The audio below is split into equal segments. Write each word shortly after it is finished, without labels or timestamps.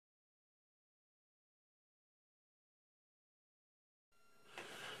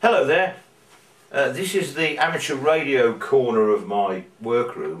Hello there. This is the amateur radio corner of my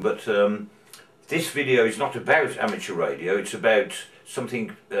workroom, but this video is not about amateur radio, it's about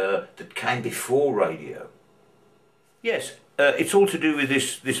something that came before radio. Yes, it's all to do with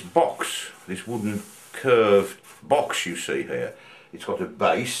this box, this wooden curved box you see here. It's got a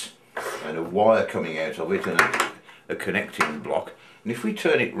base and a wire coming out of it and a connecting block. And if we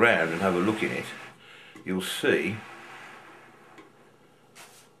turn it round and have a look in it, you'll see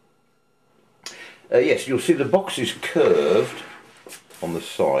yes, you'll see the box is curved on the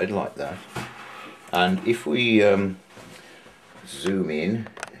side like that, and if we zoom in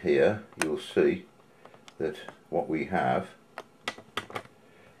here, you'll see that what we have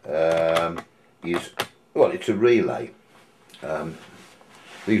is, well, it's a relay.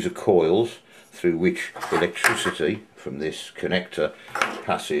 These are coils through which electricity from this connector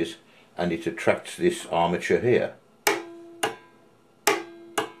passes, and it attracts this armature here.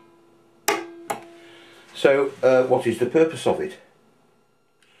 So what is the purpose of it?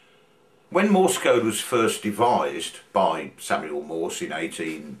 When Morse code was first devised by Samuel Morse in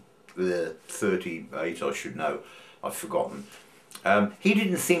 1838, I should know, I've forgotten, he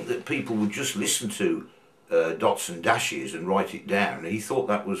didn't think that people would just listen to dots and dashes and write it down. He thought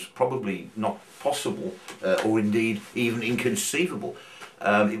that was probably not possible, or indeed even inconceivable.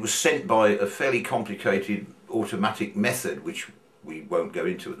 It was sent by a fairly complicated automatic method, which we won't go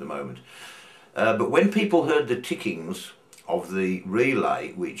into at the moment. But when people heard the tickings of the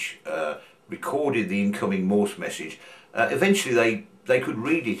relay, which recorded the incoming Morse message, eventually they could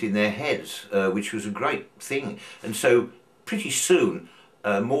read it in their heads, which was a great thing. And so pretty soon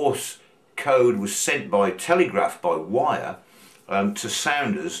Morse code was sent by telegraph, by wire, to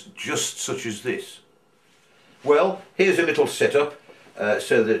sounders just such as this. Well, here's a little setup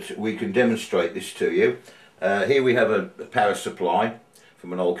so that we can demonstrate this to you. Here we have a power supply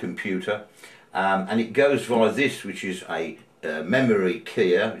from an old computer. And it goes via this, which is a memory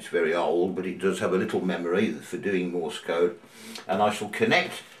keyer. It's very old, but it does have a little memory for doing Morse code. And I shall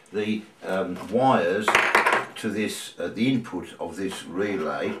connect the wires to this, the input of this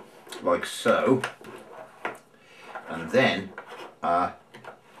relay, like so, and then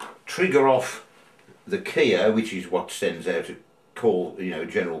trigger off the keyer, which is what sends out a call,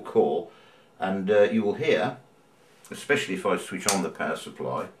 general call, and you will hear, especially if I switch on the power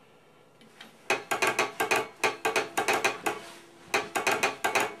supply,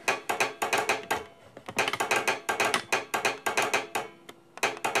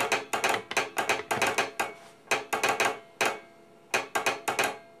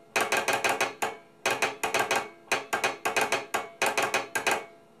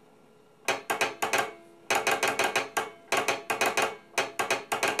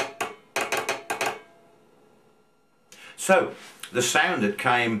 so the sound that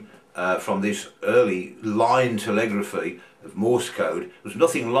came from this early line telegraphy of Morse code was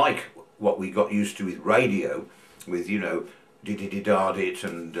nothing like what we got used to with radio, with, diddy-did-dard-it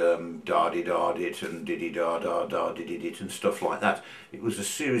and dar-did-dard-it and diddy-dar-dar-dar-diddy-dit and stuff like that. It was a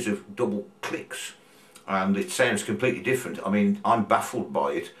series of double clicks, and it sounds completely different. I mean, I'm baffled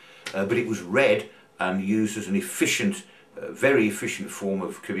by it, but it was read and used as an efficient, very efficient form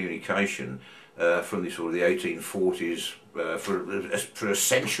of communication from the sort of the 1840s for a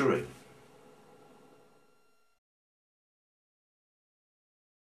century.